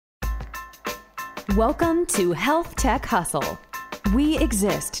Welcome to HealthTech Hustle. We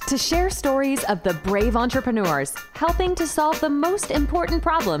exist to share stories of the brave entrepreneurs helping to solve the most important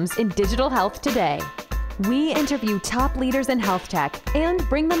problems in digital health today. We interview top leaders in health tech and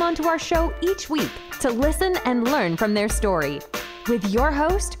bring them onto our show each week to listen and learn from their story. With your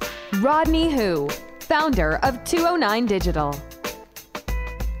host, Rodney Hu, founder of 209 Digital.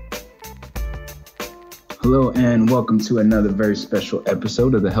 Hello and welcome to another very special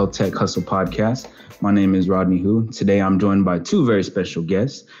episode of the HealthTech Hustle podcast. My name is Rodney Hu. Today I'm joined by two very special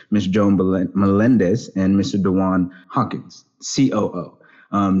guests, Ms. Joan Meléndez and Mr. Dawon Hawkins, COO.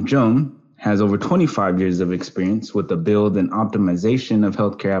 Joan has over 25 years of experience with the build and optimization of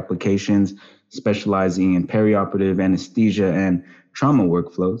healthcare applications, specializing in perioperative anesthesia and trauma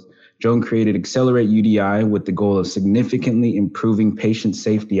workflows. Joan created Xcelrate UDI with the goal of significantly improving patient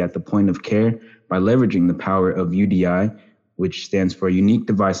safety at the point of care by leveraging the power of UDI, which stands for Unique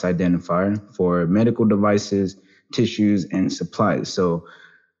Device Identifier, for medical devices, tissues, and supplies. So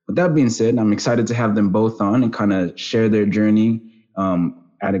with that being said, I'm excited to have them both on and kind of share their journey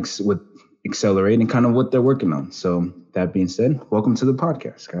with Xcelrate and kind of what they're working on. So that being said, welcome to the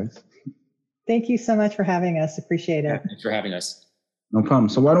podcast, guys. Thank you so much for having us. Appreciate it. Yeah, thanks for having us. No problem.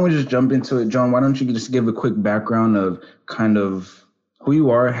 So why don't we just jump into it, Joan? Why don't you just give a quick background of kind of who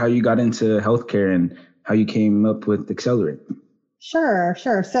you are, how you got into healthcare, and how you came up with Xcelrate? Sure.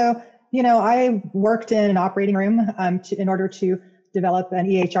 So, I worked in an operating room in order to develop an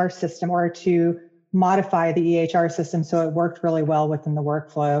EHR system or to modify the EHR system so it worked really well within the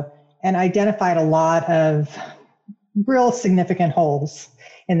workflow, and identified a lot of real significant holes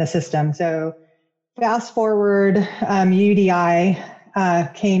in the system. So fast forward, UDI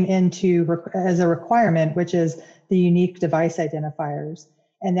came into as a requirement, which is the unique device identifiers.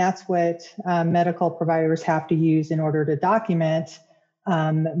 And that's what medical providers have to use in order to document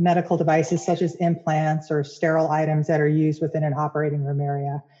medical devices such as implants or sterile items that are used within an operating room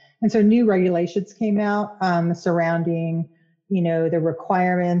area. And so new regulations came out surrounding, the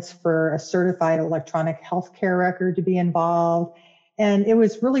requirements for a certified electronic healthcare record to be involved. And it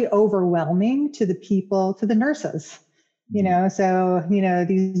was really overwhelming to the people, to the nurses, so,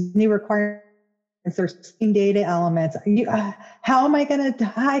 these new requirements, there's data elements. How am I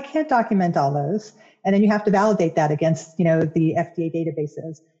I can't document all those. And then you have to validate that against, the FDA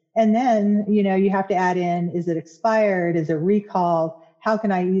databases. And then, you have to add in, is it expired? Is it recalled? How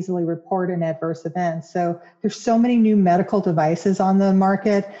can I easily report an adverse event? So there's so many new medical devices on the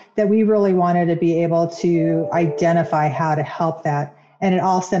market that we really wanted to be able to identify how to help that. And it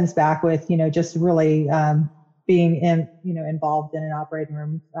all stems back with, just really being involved in an operating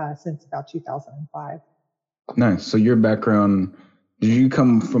room since about 2005. Nice. So your background, did you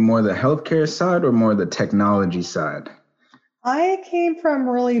come from more the healthcare side or more the technology side? I came from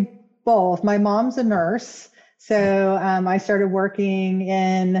really both. My mom's a nurse. So I started working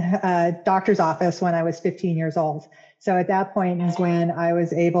in a doctor's office when I was 15 years old. So at that point is when I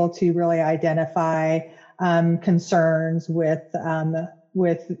was able to really identify concerns with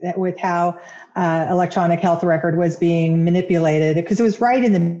how electronic health record was being manipulated, because it was right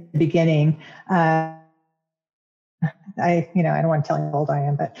in the beginning. I don't want to tell you how old I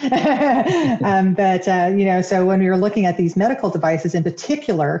am, but so when we were looking at these medical devices in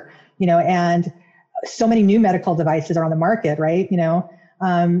particular, and so many new medical devices are on the market, right?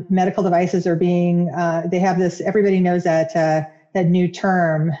 Medical devices are being, they have this, everybody knows that new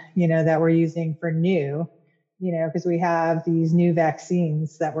term, that we're using for new, because we have these new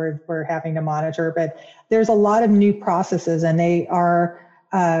vaccines that we're having to monitor, but there's a lot of new processes and they are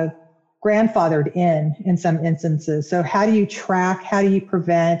grandfathered in some instances. So how do you track? How do you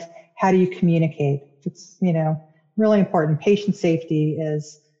prevent? How do you communicate? It's, really important. Patient safety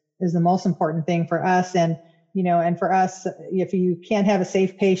is the most important thing for us. And, and for us, if you can't have a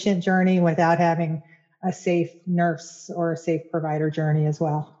safe patient journey without having a safe nurse or a safe provider journey as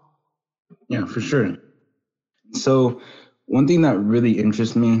well. Yeah, for sure. So one thing that really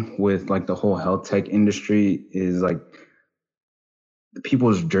interests me with like the whole health tech industry is like the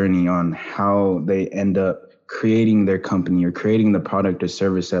people's journey on how they end up creating their company or creating the product or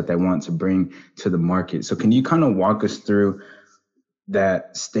service that they want to bring to the market. So can you kind of walk us through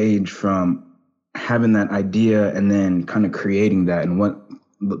that stage from having that idea and then kind of creating that and what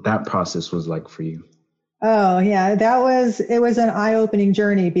that process was like for you? Oh yeah, it was an eye-opening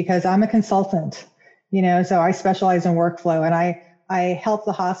journey because I'm a consultant, so I specialize in workflow and I help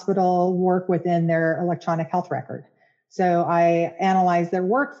the hospital work within their electronic health record. So I analyze their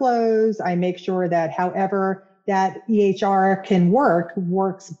workflows. I make sure that however that EHR can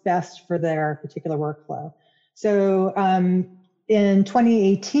works best for their particular workflow. So in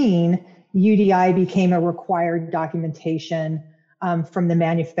 2018, UDI became a required documentation from the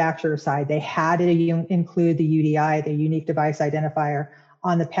manufacturer side. They had to include the UDI, the unique device identifier,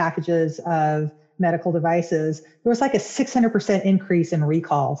 on the packages of medical devices. There was like a 600% increase in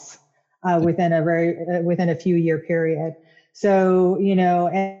recalls within a few year period. So,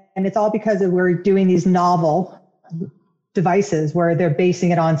 and it's all because we're doing these novel devices where they're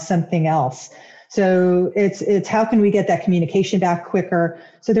basing it on something else. So it's how can we get that communication back quicker?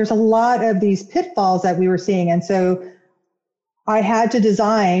 So there's a lot of these pitfalls that we were seeing. And so I had to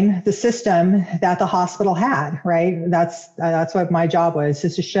design the system that the hospital had, right? That's what my job was,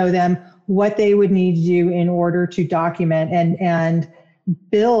 is to show them what they would need to do in order to document and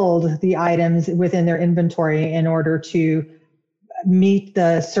build the items within their inventory in order to meet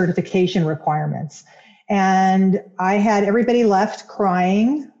the certification requirements. And I had everybody left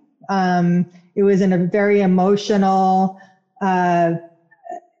crying. It was in a very emotional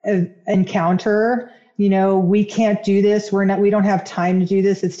encounter. We can't do this. We don't have time to do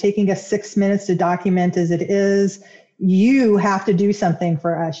this. It's taking us 6 minutes to document as it is. You have to do something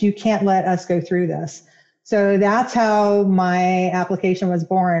for us. You can't let us go through this. So that's how my application was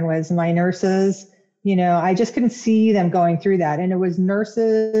born, was my nurses. I just couldn't see them going through that. And it was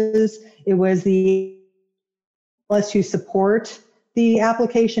nurses, it was the analysts who support the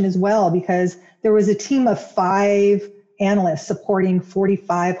application as well, because there was a team of 5 analysts supporting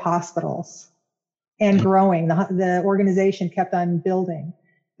 45 hospitals and growing. The organization kept on building,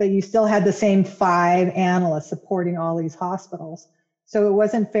 but you still had the same 5 analysts supporting all these hospitals. So it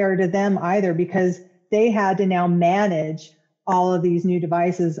wasn't fair to them either, because they had to now manage all of these new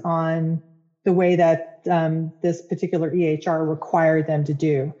devices on the way that this particular EHR required them to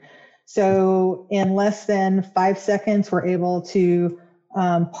do. So in less than 5 seconds, we're able to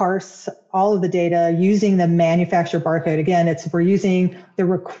parse all of the data using the manufacturer barcode. Again, we're using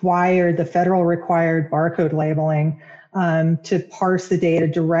the federal required barcode labeling to parse the data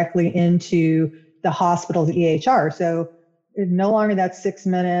directly into the hospital's EHR. So no longer that 6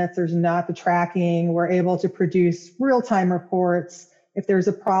 minutes, there's not the tracking. We're able to produce real-time reports. If there's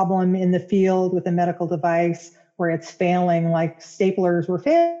a problem in the field with a medical device where it's failing, like staplers were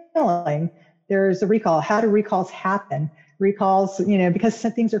failing, there's a recall. How do recalls happen? Recalls, because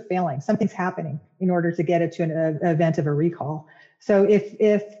some things are failing, something's happening in order to get it to an event of a recall. So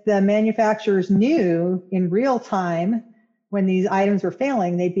if the manufacturers knew in real time when these items were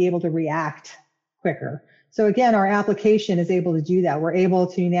failing, they'd be able to react quicker. So again, our application is able to do that. We're able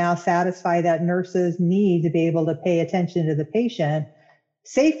to now satisfy that nurses need to be able to pay attention to the patient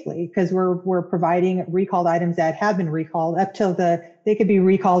safely, because we're providing recalled items that have been recalled up till they could be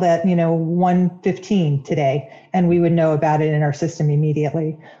recalled at 1:15 today, and we would know about it in our system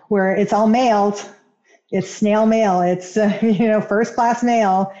immediately. Where it's all mailed, it's snail mail, it's first class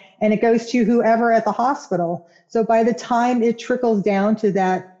mail, and it goes to whoever at the hospital. So by the time it trickles down to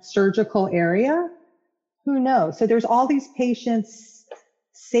that surgical area, who knows? So there's all these patients'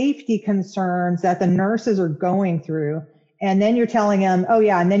 safety concerns that the nurses are going through. And then you're telling them, oh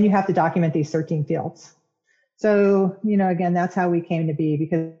yeah, and then you have to document these 13 fields. So, again, that's how we came to be,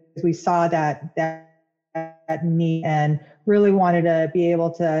 because we saw that need and really wanted to be able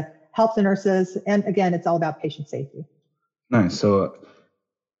to help the nurses. And again, it's all about patient safety. Nice. So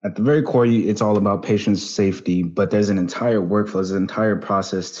at the very core, it's all about patient safety, but there's an entire workflow, there's an entire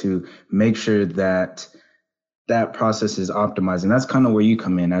process to make sure that that process is optimized. And that's kind of where you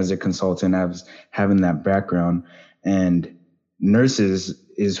come in as a consultant, as having that background. And nurses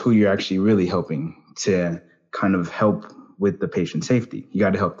is who you're actually really helping to kind of help with the patient safety. You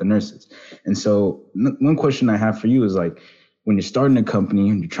got to help the nurses. And so one question I have for you is, like, when you're starting a company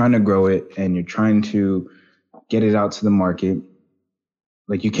and you're trying to grow it and you're trying to get it out to the market,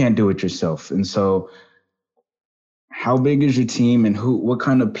 like, you can't do it yourself. And so how big is your team, and what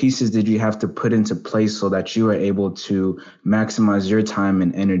kind of pieces did you have to put into place so that you are able to maximize your time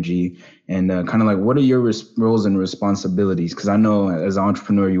and energy? And kind of like, what are your roles and responsibilities? Because I know as an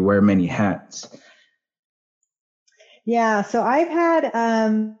entrepreneur, you wear many hats. Yeah, so I've had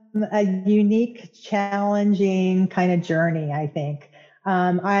a unique, challenging kind of journey, I think.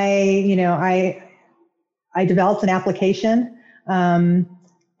 I developed an application.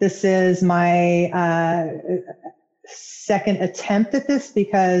 This is my second attempt at this,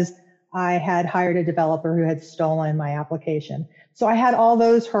 because I had hired a developer who had stolen my application. So I had all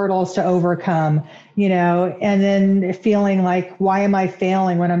those hurdles to overcome, and then feeling like, why am I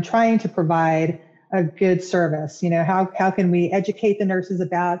failing when I'm trying to provide a good service? How can we educate the nurses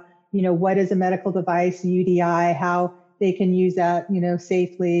about, what is a medical device, UDI, how they can use that,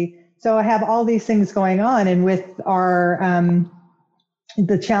 safely. So I have all these things going on. And with our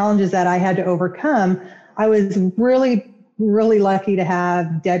the challenges that I had to overcome, I was really, really lucky to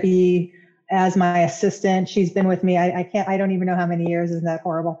have Debbie as my assistant. She's been with me. I don't even know how many years. Isn't that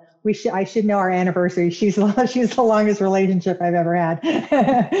horrible? I should know our anniversary. She's the longest relationship I've ever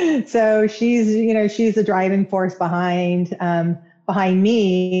had. So she's the driving force behind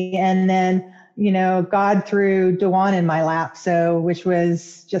me. And then, God threw Dawon in my lap. So, which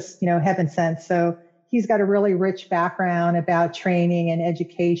was just, heaven sent. So he's got a really rich background about training and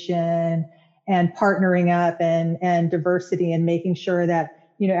education and partnering up and diversity and making sure that,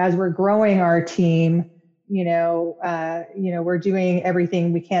 as we're growing our team, we're doing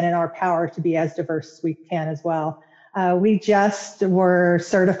everything we can in our power to be as diverse as we can as well. We just were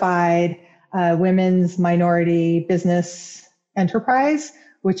certified Women's Minority Business Enterprise,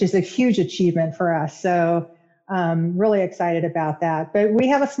 which is a huge achievement for us. So really excited about that. But we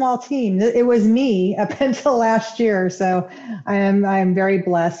have a small team. It was me up until last year. So I'm very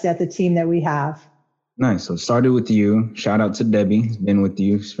blessed at the team that we have. Nice. So it started with you. Shout out to Debbie, who's been with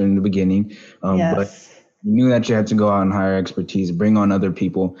you from the beginning. Yes. But you knew that you had to go out and hire expertise, bring on other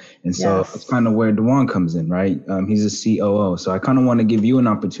people. And so That's kind of where Dawon comes in, right? He's a COO. So I kind of want to give you an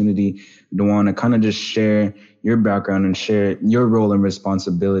opportunity, Dawon, to kind of just share your background and share your role and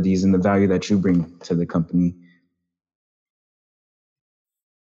responsibilities and the value that you bring to the company.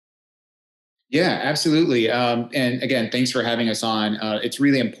 Yeah, absolutely. And again, thanks for having us on. It's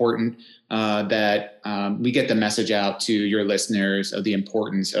really important that we get the message out to your listeners of the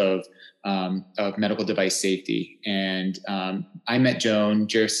importance of medical device safety. And I met Joan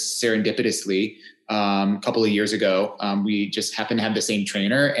just serendipitously a couple of years ago. We just happened to have the same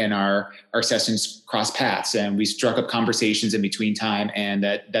trainer, and our sessions crossed paths, and we struck up conversations in between time, and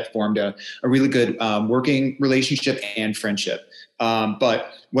that formed a really good working relationship and friendship.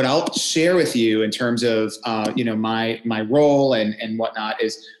 But what I'll share with you in terms of my role and whatnot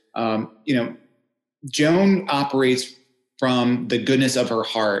is Joan operates from the goodness of her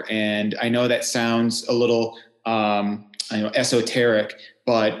heart, and I know that sounds a little esoteric,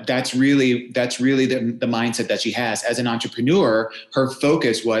 but that's really the mindset that she has. As an entrepreneur, her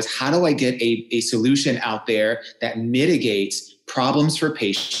focus was, how do I get a solution out there that mitigates problems for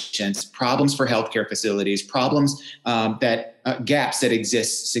patients, problems for healthcare facilities, problems gaps that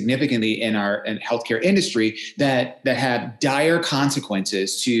exist significantly in our healthcare industry that have dire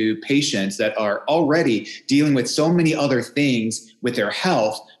consequences to patients that are already dealing with so many other things with their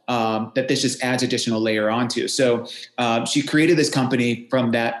health, that this just adds additional layer onto. So she created this company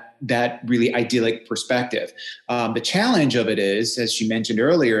from that really idyllic perspective. The challenge of it is, as she mentioned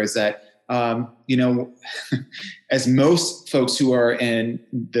earlier, is that as most folks who are in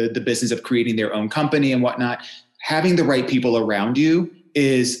the business of creating their own company and whatnot, having the right people around you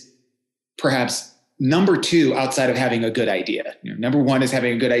is perhaps number two outside of having a good idea. Number one is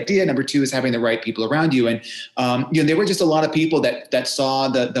having a good idea. Number two is having the right people around you. And there were just a lot of people that saw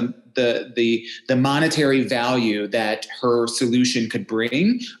the monetary value that her solution could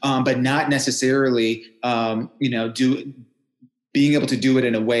bring, but not necessarily being able to do it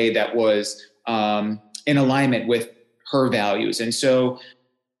in a way that was in alignment with her values. And so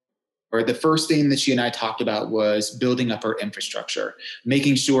the first thing that she and I talked about was building up her infrastructure,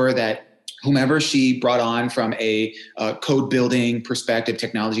 making sure that whomever she brought on from a code building perspective,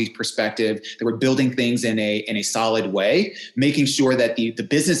 technology perspective, that we're building things in a solid way, making sure that the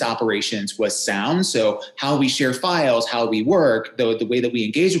business operations was sound. So how we share files, how we work, the way that we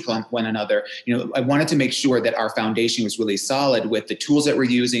engage with one another, I wanted to make sure that our foundation was really solid with the tools that we're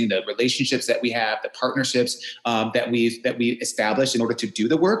using, the relationships that we have, the partnerships that we established in order to do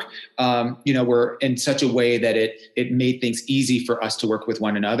the work. We're in such a way that it made things easy for us to work with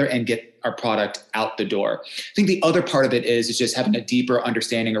one another and get our product out the door. I think the other part of it is just having a deeper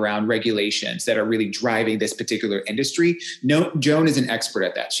understanding around regulations that are really driving this particular industry. Joan is an expert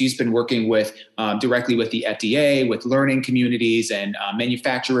at that. She's been working with directly with the FDA, with learning communities and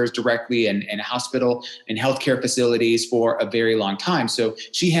manufacturers directly and hospital and healthcare facilities for a very long time. So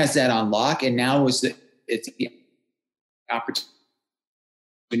she has that on lock, and now it's the opportunity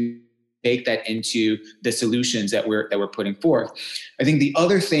to take that into the solutions that we're putting forth. I think the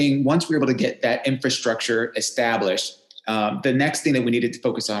other thing, once we were able to get that infrastructure established, the next thing that we needed to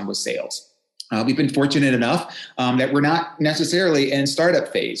focus on was sales. We've been fortunate enough that we're not necessarily in startup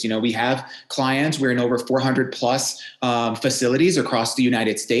phase. We have clients. We're in over 400 plus facilities across the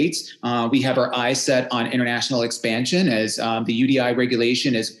United States. We have our eyes set on international expansion as the UDI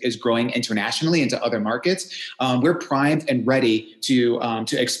regulation is growing internationally into other markets. We're primed and ready to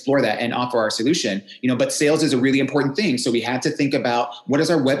explore that and offer our solution. But sales is a really important thing. So we had to think about, what does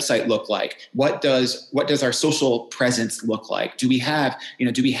our website look like? What does our social presence look like? Do we have an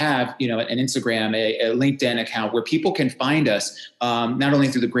Instagram, a LinkedIn account where people can find us not only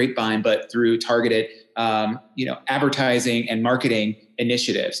through the grapevine, but through targeted, advertising and marketing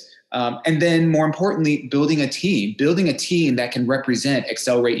initiatives. And then more importantly, building a team that can represent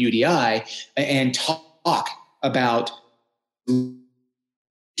Xcelrate UDI and talk about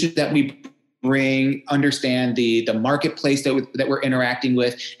that we bring, understand the marketplace that we're interacting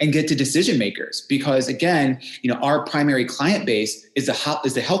with, and get to decision makers. Because again, our primary client base is the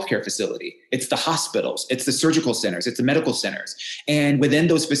healthcare facility. It's the hospitals, it's the surgical centers, it's the medical centers. And within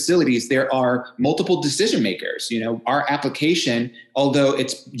those facilities, there are multiple decision makers. Our application, although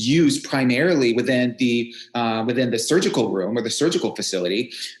it's used primarily within the surgical room or the surgical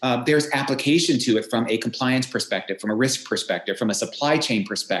facility, there's application to it from a compliance perspective, from a risk perspective, from a supply chain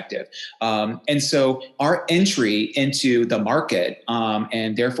perspective. And so our entry into the market,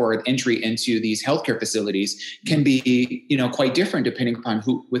 and therefore an entry into these healthcare facilities, can be, quite different depending upon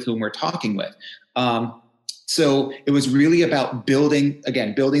with whom we're talking with. So it was really about building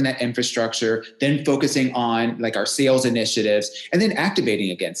that infrastructure, then focusing on like our sales initiatives, and then activating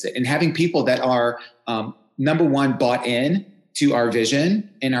against it and having people that are, number one, bought in to our vision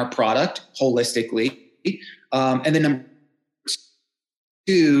and our product holistically. And then number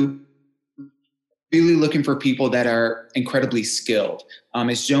two, really looking for people that are incredibly skilled.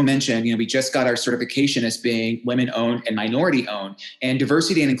 As Joan mentioned, we just got our certification as being women-owned and minority-owned. And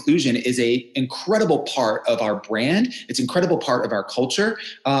diversity and inclusion is an incredible part of our brand. It's an incredible part of our culture.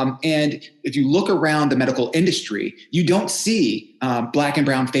 And if you look around the medical industry, you don't see Black and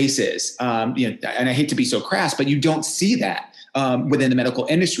brown faces. And I hate to be so crass, but you don't see that within the medical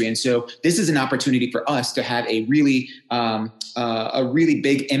industry. And so this is an opportunity for us to have a really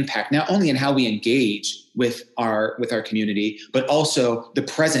big impact, not only in how we engage with our community, but also the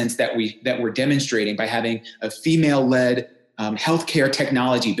presence that we're demonstrating by having a female-led healthcare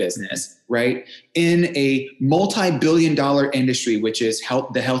technology business, right? In a multi-billion-dollar industry, which is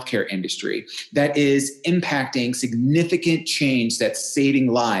the healthcare industry, that is impacting significant change that's saving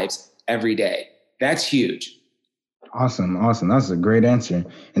lives every day. That's huge. Awesome. That's a great answer.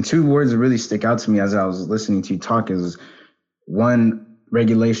 And two words that really stick out to me as I was listening to you talk is, one,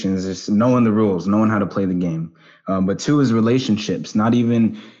 regulations, is knowing the rules, knowing how to play the game. But two is relationships, not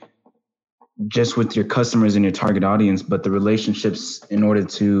even just with your customers and your target audience, but the relationships in order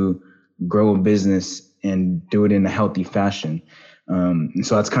to grow a business and do it in a healthy fashion. And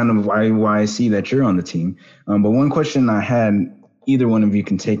so that's kind of why I see that you're on the team. But one question I had, either one of you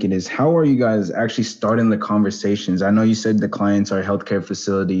can take it, is how are you guys actually starting the conversations? I know you said the clients are healthcare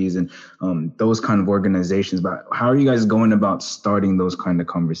facilities and those kind of organizations, but how are you guys going about starting those kind of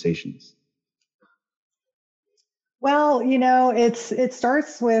conversations? Well, it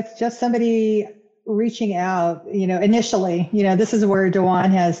starts with just somebody reaching out, initially, this is where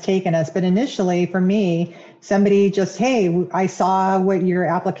Dawon has taken us. But initially for me, somebody just, hey, I saw what your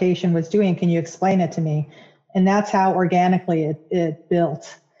application was doing. Can you explain it to me? And that's how organically it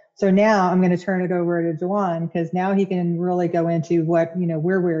built. So now I'm going to turn it over to Dawon, because now he can really go into what,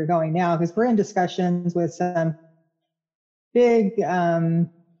 where we're going now, because we're in discussions with some big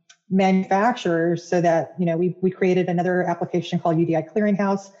manufacturers so that, we created another application called UDI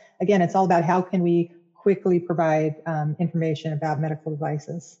Clearinghouse. Again, it's all about how can we quickly provide information about medical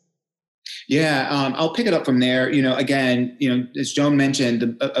devices. Yeah, I'll pick it up from there. Again, as Joan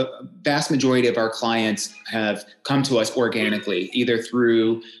mentioned, a vast majority of our clients have come to us organically, either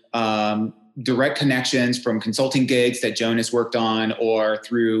through direct connections from consulting gigs that Joan has worked on, or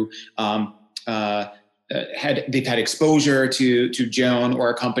through they've had exposure to Joan or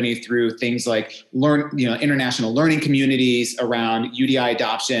a company through things like international learning communities around UDI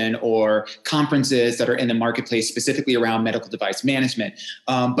adoption, or conferences that are in the marketplace specifically around medical device management.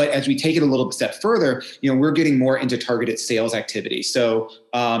 But as we take it a little step further, we're getting more into targeted sales activity. So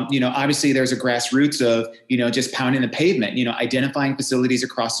obviously there's a grassroots of just pounding the pavement, identifying facilities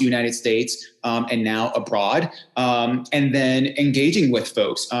across the United States and now abroad, and then engaging with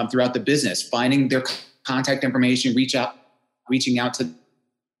folks throughout the business, finding their contact information, reaching out to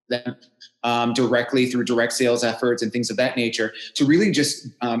them directly through direct sales efforts and things of that nature, to really just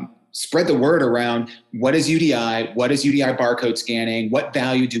spread the word around what is UDI, what is UDI barcode scanning, what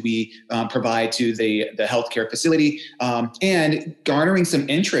value do we provide to the healthcare facility, and garnering some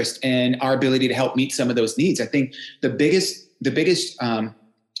interest in our ability to help meet some of those needs. I think the biggest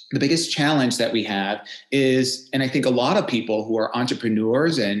challenge that we have is, and I think a lot of people who are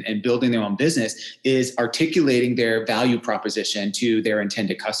entrepreneurs and building their own business, is articulating their value proposition to their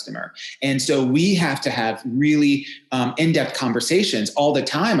intended customer. And so we have to have really in-depth conversations all the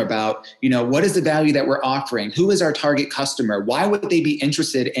time about, what is the value that we're offering? Who is our target customer? Why would they be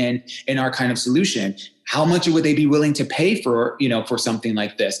interested in our kind of solution? How much would they be willing to pay for something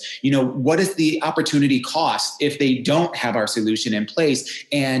like this? What is the opportunity cost if they don't have our solution in place?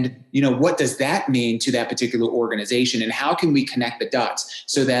 And, what does that mean to that particular organization? And how can we connect the dots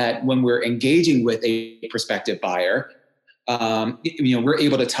so that when we're engaging with a prospective buyer, we're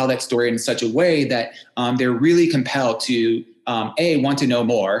able to tell that story in such a way that they're really compelled to A, want to know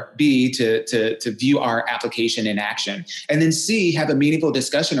more, B, to view our application in action, and then C, have a meaningful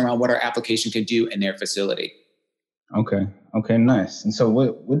discussion around what our application can do in their facility. Okay, nice. And so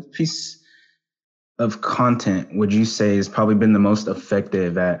what piece of content would you say has probably been the most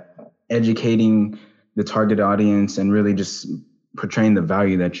effective at educating the target audience and really just portraying the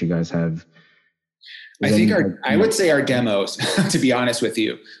value that you guys have? I would say our demos, to be honest with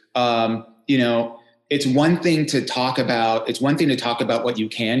you. It's one thing to talk about. It's one thing to talk about what you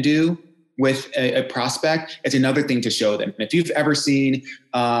can do with a prospect. It's another thing to show them. If you've ever seen,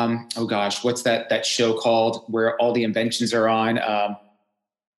 what's that show called where all the inventions are on?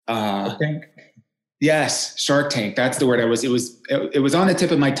 Yes, Shark Tank. That's the word it was on the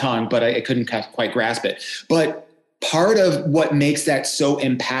tip of my tongue, but I couldn't quite grasp it. But part of what makes that so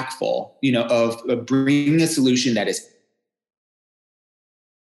impactful, of bringing a solution that is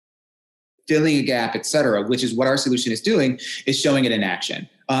filling a gap, et cetera, which is what our solution is doing, is showing it in action.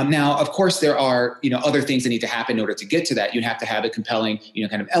 Now, of course, there are, other things that need to happen in order to get to that. You have to have a compelling,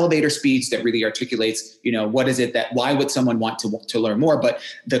 kind of elevator speech that really articulates, what is it that, why would someone want to learn more? But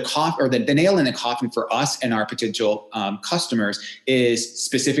the nail in the coffin for us and our potential customers is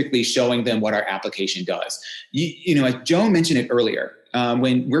specifically showing them what our application does. As Joan mentioned it earlier,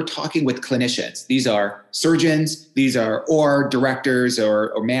 when we're talking with clinicians, these are surgeons, these are or directors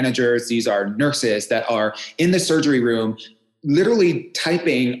or managers, these are nurses that are in the surgery room, literally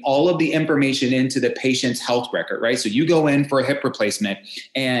typing all of the information into the patient's health record, right? So you go in for a hip replacement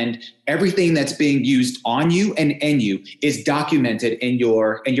and everything that's being used on you and in you is documented in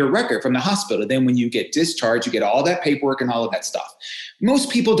your record from the hospital. Then when you get discharged, you get all that paperwork and all of that stuff. Most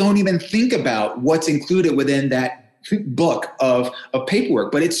people don't even think about what's included within that book of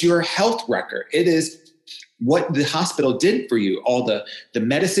paperwork, but it's your health record. It is what the hospital did for you, all the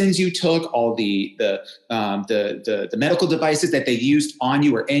medicines you took, all the medical devices that they used on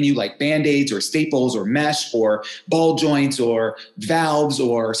you or in you, like Band-Aids or staples or mesh or ball joints or valves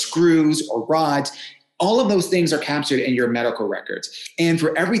or screws or rods. All of those things are captured in your medical records. And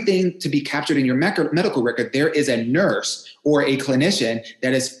for everything to be captured in your medical record, there is a nurse or a clinician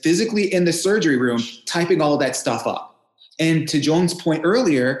that is physically in the surgery room typing all that stuff up. And to Joan's point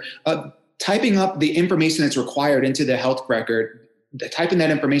earlier, typing up the information that's required into the health record, typing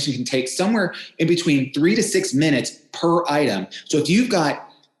that information can take somewhere in between 3 to 6 minutes per item. So if you've got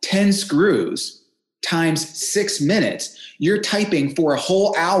 10 screws times 6 minutes, you're typing for a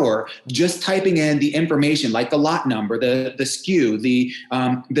whole hour, just typing in the information like the lot number, the SKU,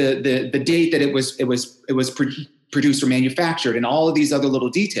 the date that it was produced or manufactured, and all of these other little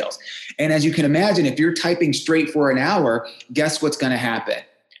details. And as you can imagine, if you're typing straight for an hour, guess what's going to happen?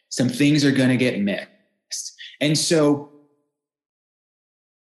 Some things are going to get mixed. And so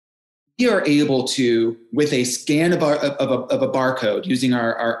we are able to, with a scan of a barcode, using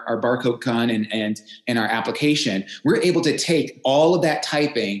our barcode gun and our application, we're able to take all of that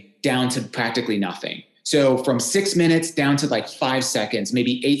typing down to practically nothing. So from 6 minutes down to like 5 seconds,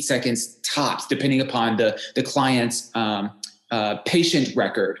 maybe 8 seconds tops, depending upon the client's patient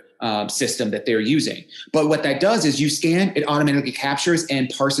record system that they're using. But what that does is you scan, it automatically captures and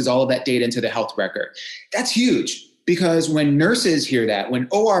parses all of that data into the health record. That's huge, because when nurses hear that, when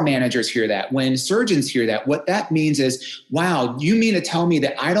OR managers hear that, when surgeons hear that, what that means is, wow, you mean to tell me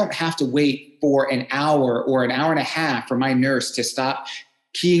that I don't have to wait for an hour or an hour and a half for my nurse to stop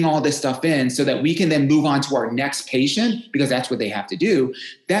keying all this stuff in so that we can then move on to our next patient, because that's what they have to do.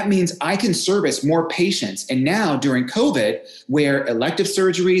 That means I can service more patients. And now during COVID, where elective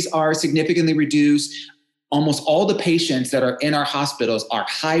surgeries are significantly reduced, almost all the patients that are in our hospitals are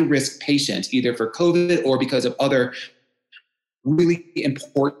high-risk patients, either for COVID or because of other really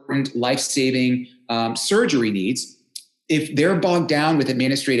important life-saving surgery needs. if they're bogged down with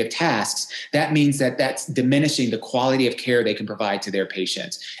administrative tasks, that means that that's diminishing the quality of care they can provide to their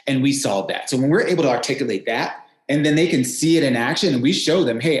patients. And we solve that. So when we're able to articulate that, and then they can see it in action, and we show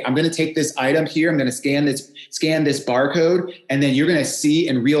them, hey, I'm going to take this item here, I'm going to scan this barcode, and then you're going to see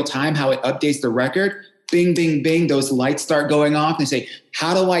in real time how it updates the record. Bing, bing, bing, those lights start going off, and say,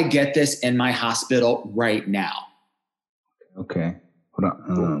 how do I get this in my hospital right now? Okay, hold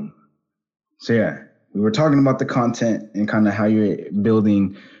on. So yeah, we were talking about the content and kind of how you're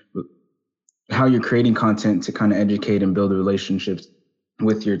creating content to kind of educate and build relationships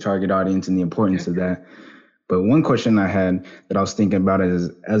with your target audience and the importance of that. But one question I had that I was thinking about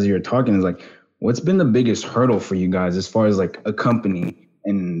as you're talking is like, what's been the biggest hurdle for you guys as far as like a company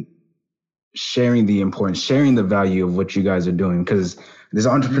and sharing the value of what you guys are doing? Because this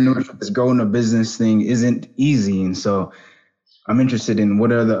entrepreneurship, this growing a business thing isn't easy. And so I'm interested in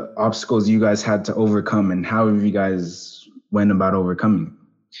what are the obstacles you guys had to overcome and how have you guys went about overcoming?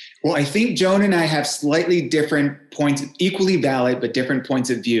 Well, I think Joan and I have slightly different points, equally valid, but different points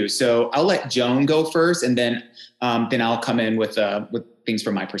of view. So I'll let Joan go first, and then I'll come in with things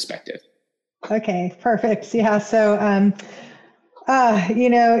from my perspective. Okay, perfect. Yeah. So,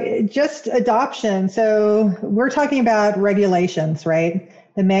 just adoption. So we're talking about regulations, right?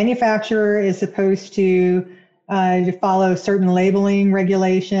 The manufacturer is supposed to follow certain labeling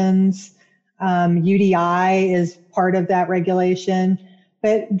regulations. UDI is part of that regulation.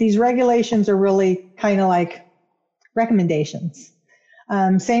 But these regulations are really kind of like recommendations.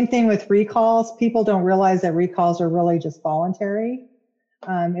 Same thing with recalls. People don't realize that recalls are really just voluntary.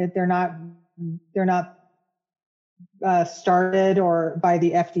 They're not started or by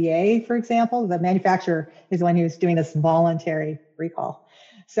the FDA, for example. The manufacturer is the one who's doing this voluntary recall.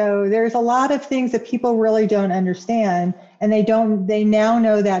 So there's a lot of things that people really don't understand, and they now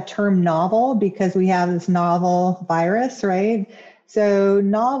know that term novel because we have this novel virus, right? So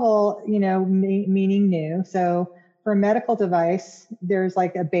novel, meaning new. So for a medical device, there's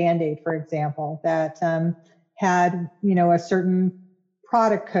like a Band-Aid, for example, that had, a certain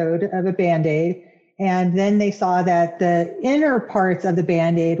product code of a Band-Aid. And then they saw that the inner parts of the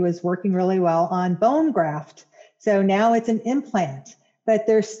Band-Aid was working really well on bone graft. So now it's an implant. But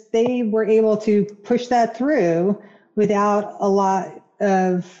they were able to push that through without a lot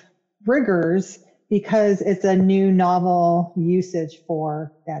of rigors because it's a new novel usage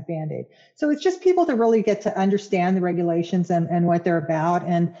for that Band-Aid. So it's just people to really get to understand the regulations and what they're about.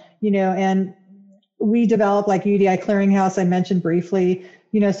 And, and we develop like UDI Clearinghouse, I mentioned briefly,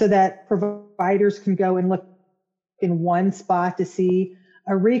 so that providers can go and look in one spot to see.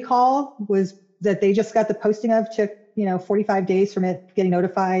 A recall was that they just got the posting of took 45 days from it getting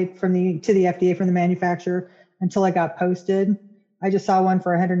notified to the FDA from the manufacturer until it got posted. I just saw one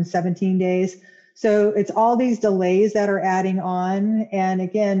for 117 days. So it's all these delays that are adding on. And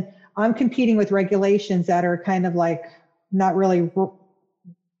again, I'm competing with regulations that are kind of like not really,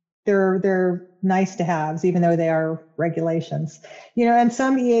 they're nice to haves, even though they are regulations. And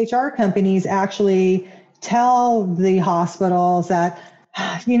some EHR companies actually tell the hospitals that,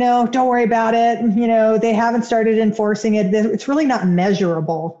 don't worry about it. They haven't started enforcing it. It's really not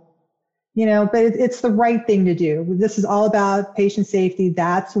measurable, but it's the right thing to do. This is all about patient safety.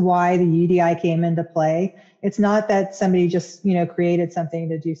 That's why the UDI came into play. It's not that somebody just, created something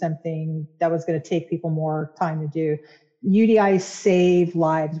to do something that was going to take people more time to do. UDI save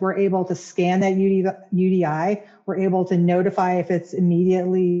lives. We're able to scan that UDI. We're able to notify if it's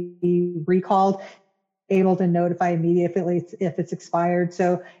immediately recalled, able to notify immediately if it's expired.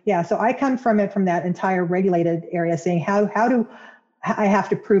 So I come from that entire regulated area saying, how do I have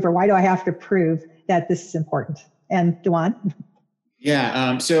to prove, or why do I have to prove that this is important? And Dawon?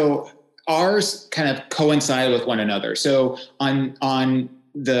 Yeah, so ours kind of coincide with one another. So on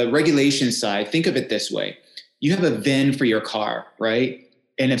the regulation side, think of it this way. You have a VIN for your car, right?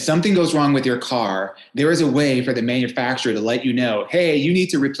 And if something goes wrong with your car, there is a way for the manufacturer to let you know, hey, you need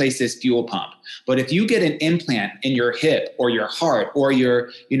to replace this fuel pump. But if you get an implant in your hip or your heart or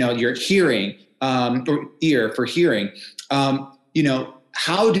your hearing or ear for hearing,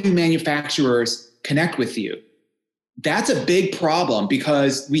 how do manufacturers connect with you? That's a big problem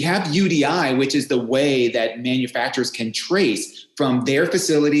because we have UDI, which is the way that manufacturers can trace from their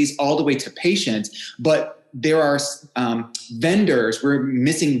facilities all the way to patients. But there are vendors, we're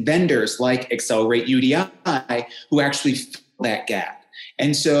missing vendors like Xcelrate UDI who actually fill that gap.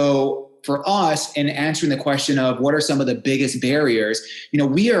 And so for us, in answering the question of what are some of the biggest barriers,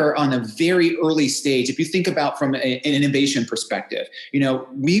 we are on a very early stage. If you think about from an innovation perspective,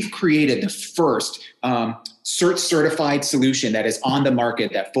 we've created the first certified solution that is on the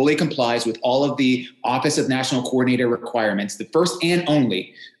market that fully complies with all of the Office of National Coordinator requirements, the first and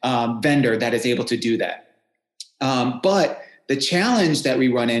only vendor that is able to do that. But the challenge that we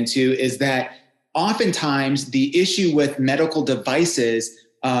run into is that oftentimes the issue with medical devices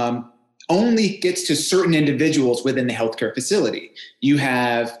only gets to certain individuals within the healthcare facility. You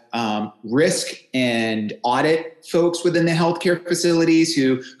have risk and audit folks within the healthcare facilities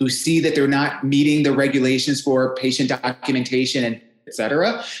who see that they're not meeting the regulations for patient documentation and et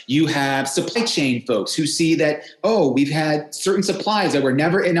cetera. You have supply chain folks who see that, we've had certain supplies that were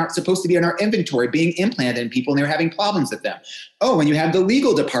never supposed to be in our inventory being implanted in people, and they're having problems with them. And you have the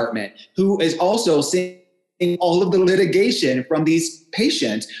legal department who is also seeing all of the litigation from these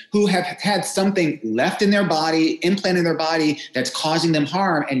patients who have had something left in their body, implanted in their body that's causing them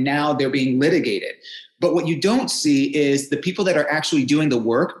harm, and now they're being litigated. But what you don't see is the people that are actually doing the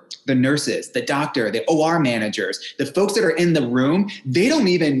work, the nurses, the doctor, the OR managers, the folks that are in the room, they don't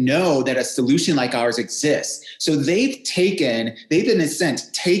even know that a solution like ours exists. So they've in a sense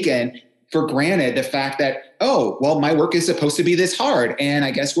taken for granted the fact that, my work is supposed to be this hard, and I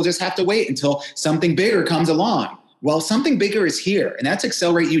guess we'll just have to wait until something bigger comes along. Well, something bigger is here, and that's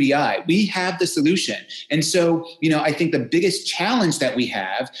Xcelrate UDI. We have the solution. And so, I think the biggest challenge that we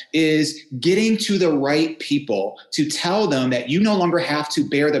have is getting to the right people to tell them that you no longer have to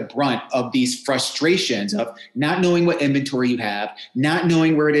bear the brunt of these frustrations of not knowing what inventory you have, not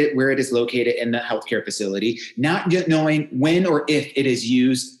knowing where it is located in the healthcare facility, not knowing when or if it is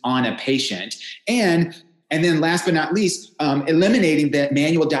used on a patient, and then last but not least, eliminating the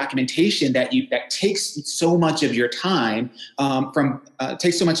manual documentation that takes so much of your time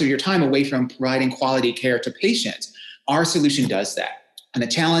away from providing quality care to patients. Our solution does that. And the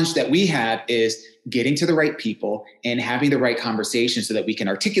challenge that we have is getting to the right people and having the right conversation so that we can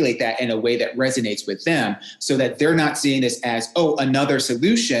articulate that in a way that resonates with them, so that they're not seeing this as, another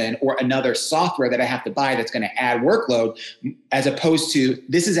solution or another software that I have to buy that's going to add workload, as opposed to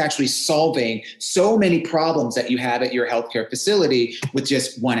this is actually solving so many problems that you have at your healthcare facility with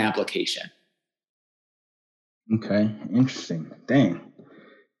just one application. Okay, interesting. Dang.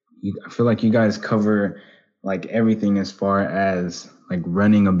 I feel like you guys cover like everything as far as like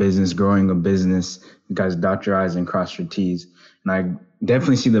running a business, growing a business. You guys dot your I's and cross your T's. And I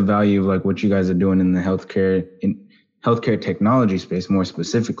definitely see the value of like what you guys are doing in the healthcare technology space, more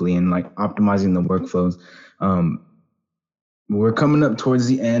specifically, and like optimizing the workflows. We're coming up towards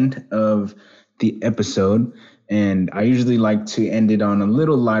the end of the episode, and I usually like to end it on a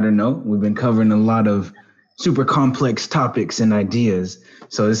little lighter note. We've been covering a lot of super complex topics and ideas.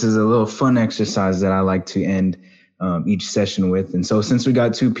 So this is a little fun exercise that I like to end each session with. And so since we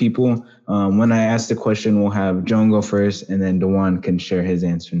got two people, when I ask the question, we'll have Joan go first, and then Dawon can share his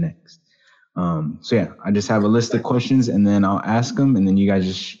answer next. I just have a list of questions, and then I'll ask them, and then you guys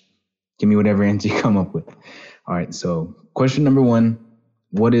just give me whatever answer you come up with. All right, so question number 1,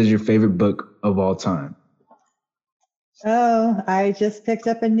 what is your favorite book of all time? I just picked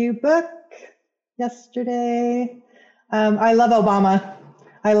up a new book yesterday. I love Obama.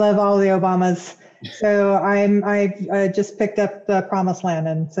 I love all the Obamas. So I just picked up The Promised Land,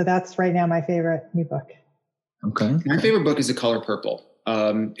 and so that's right now my favorite new book. Okay. My favorite book is The Color Purple.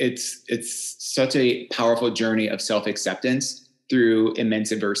 It's such a powerful journey of self-acceptance through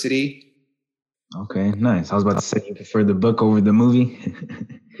immense adversity. Okay, nice. I was about to say you prefer the book over the movie.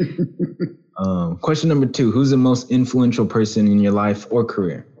 Question number 2, who's the most influential person in your life or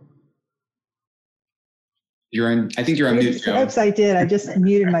career? I think you're on mute. Oops, I did. I just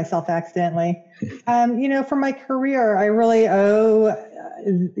muted myself accidentally. For my career, I really owe,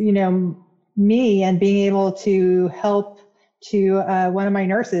 me and being able to help to one of my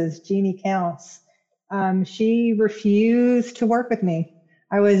nurses, Jeannie Counts. She refused to work with me.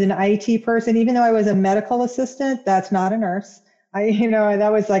 I was an IT person, even though I was a medical assistant. That's not a nurse. That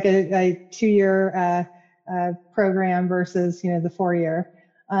was like a 2-year program versus, the 4-year.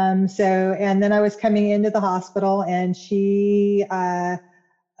 And then I was coming into the hospital, and she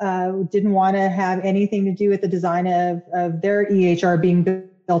didn't want to have anything to do with the design of their EHR being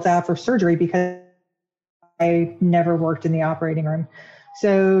built out for surgery, because I never worked in the operating room.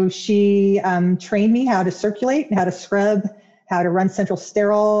 So she trained me how to circulate, how to scrub, how to run central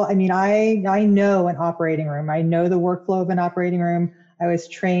sterile. I mean, I know an operating room. I know the workflow of an operating room. I was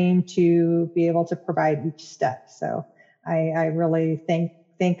trained to be able to provide each step. So I really thank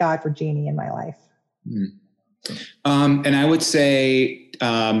God for Jeannie in my life. And I would say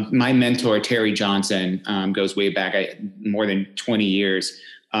my mentor, Terry Johnson, goes way back, more than 20 years.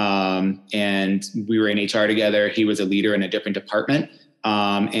 And we were in HR together. He was a leader in a different department.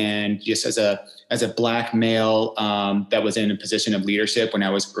 And just as a Black male that was in a position of leadership when I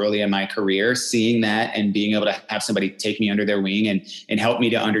was early in my career, seeing that and being able to have somebody take me under their wing and help me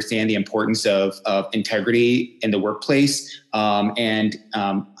to understand the importance of integrity in the workplace and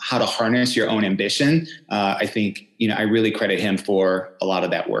how to harness your own ambition, I think, I really credit him for a lot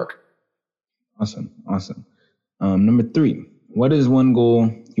of that work. Awesome. Number 3, what is one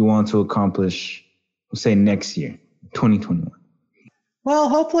goal you want to accomplish, say next year, 2021? Well,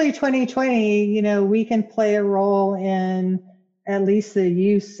 hopefully 2020, we can play a role in at least the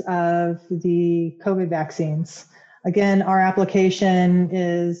use of the COVID vaccines. Again, our application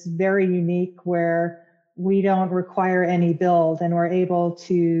is very unique where we don't require any build and we're able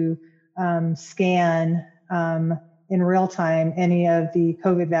to scan in real time any of the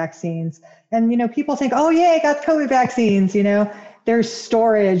COVID vaccines. And, people think, oh, yay, I got COVID vaccines. There's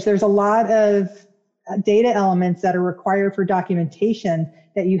storage. There's a lot of data elements that are required for documentation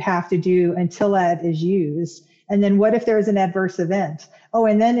that you have to do until that is used. And then what if there's an adverse event? Oh,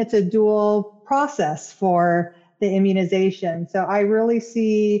 and then it's a dual process for the immunization. So I really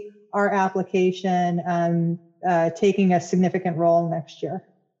see our application taking a significant role next year.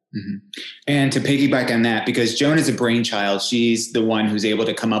 Mm-hmm. And to piggyback on that, because Joan is a brainchild, she's the one who's able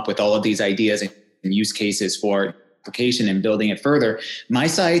to come up with all of these ideas and use cases for application and building it further. My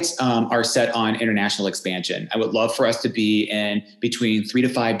sights are set on international expansion. I would love for us to be in between 3 to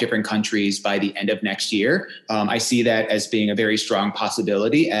 5 different countries by the end of next year. I see that as being a very strong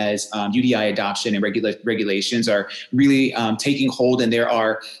possibility as UDI adoption and regulations are really taking hold, and there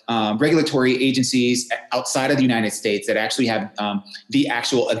are regulatory agencies outside of the United States that actually have the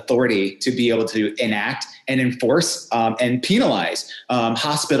actual authority to be able to enact and enforce and penalize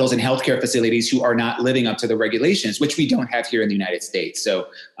hospitals and healthcare facilities who are not living up to the regulations, which we don't have here in the United States. So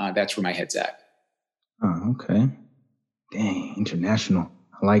that's where my head's at. Oh, okay. Dang, international.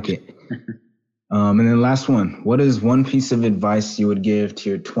 I like it. And then last one, what is one piece of advice you would give to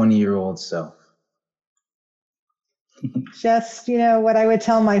your 20-year-old self? Just, what I would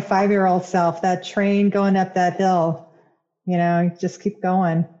tell my 5-year-old self, that train going up that hill, just keep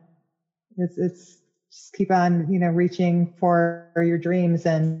going. It's just keep on, reaching for your dreams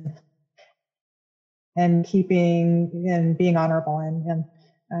and keeping and being honorable and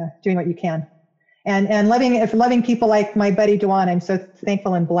doing what you can. And loving people like my buddy Dawon. I'm so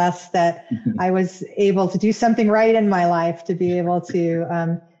thankful and blessed that I was able to do something right in my life to be able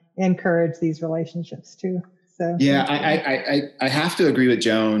to encourage these relationships too. So yeah, I have to agree with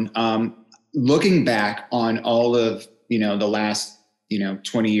Joan. Looking back on all of the last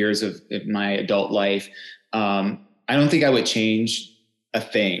 20 years of my adult life, I don't think I would change a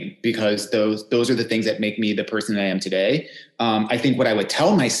thing because those are the things that make me the person that I am today. I think what I would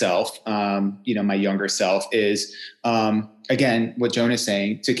tell myself, my younger self is, again, what Joan is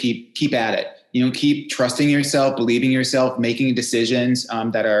saying, to keep at it. Keep trusting yourself, believing yourself, making decisions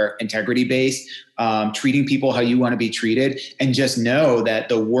that are integrity based, treating people how you want to be treated, and just know that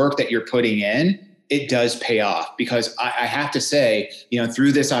the work that you're putting in, it does pay off. Because I have to say,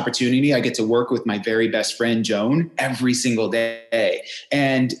 through this opportunity, I get to work with my very best friend, Joan, every single day.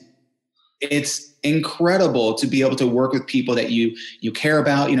 And it's incredible to be able to work with people that you care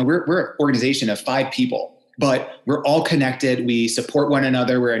about. We're an organization of 5 people, but we're all connected. We support one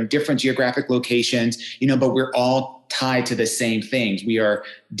another. We're in different geographic locations, but we're all tied to the same things. We are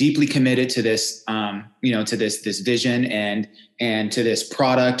deeply committed to this, to this vision and to this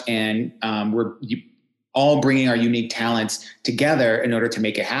product. And we're all bringing our unique talents together in order to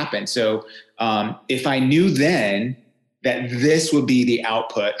make it happen. So if I knew then that this would be the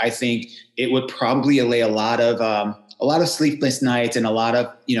output, I think it would probably allay a lot of sleepless nights and a lot of,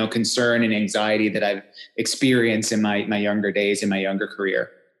 concern and anxiety that I've experienced in my younger days, in my younger career.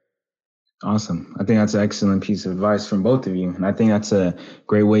 Awesome. I think that's an excellent piece of advice from both of you. And I think that's a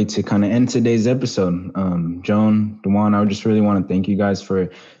great way to kind of end today's episode. Joan, Dawon, I just really want to thank you guys for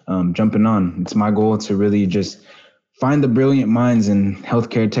jumping on. It's my goal to really just find the brilliant minds in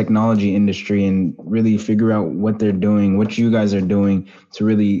healthcare technology industry and really figure out what they're doing, what you guys are doing to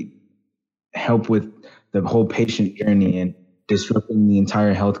really help with the whole patient journey and disrupting the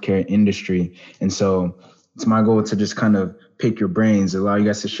entire healthcare industry. And so it's my goal to just kind of pick your brains, allow you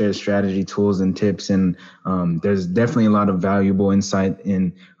guys to share strategy, tools, and tips. And there's definitely a lot of valuable insight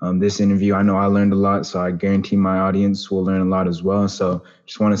in this interview. I know I learned a lot, so I guarantee my audience will learn a lot as well. So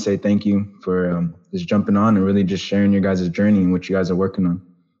just want to say thank you for just jumping on and really just sharing your guys' journey and what you guys are working on.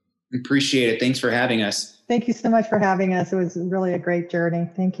 Appreciate it. Thanks for having us. Thank you so much for having us. It was really a great journey.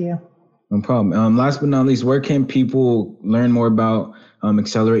 Thank you. No problem. Last but not least, where can people learn more about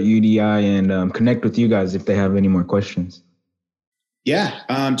Xcelrate UDI and connect with you guys if they have any more questions? Yeah.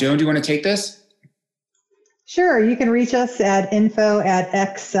 Joan, do you want to take this? Sure. You can reach us at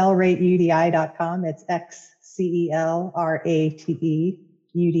info@xcelrateudi.com. It's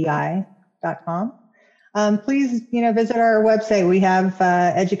XCELRATEUDI.com. Please, visit our website. We have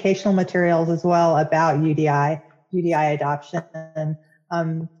educational materials as well about UDI adoption,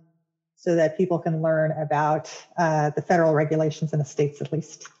 so that people can learn about the federal regulations in the states at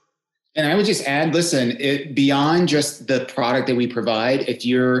least. And I would just add, listen, beyond just the product that we provide, if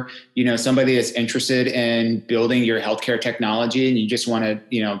you're, somebody that's interested in building your healthcare technology and you just want to,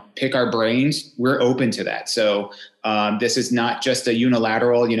 pick our brains, we're open to that. So this is not just a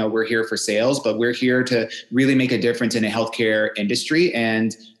unilateral, we're here for sales, but we're here to really make a difference in the healthcare industry.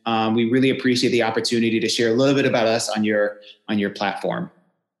 And we really appreciate the opportunity to share a little bit about us on your platform.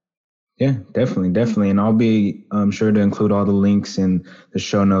 Yeah, definitely. And I'll be sure to include all the links in the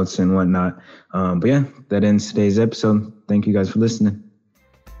show notes and whatnot. But yeah, that ends today's episode. Thank you guys for listening.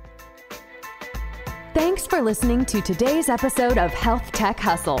 Thanks for listening to today's episode of HealthTech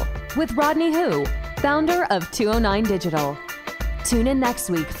Hustle with Rodney Hu, founder of 209 Digital. Tune in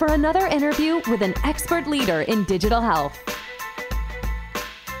next week for another interview with an expert leader in digital health.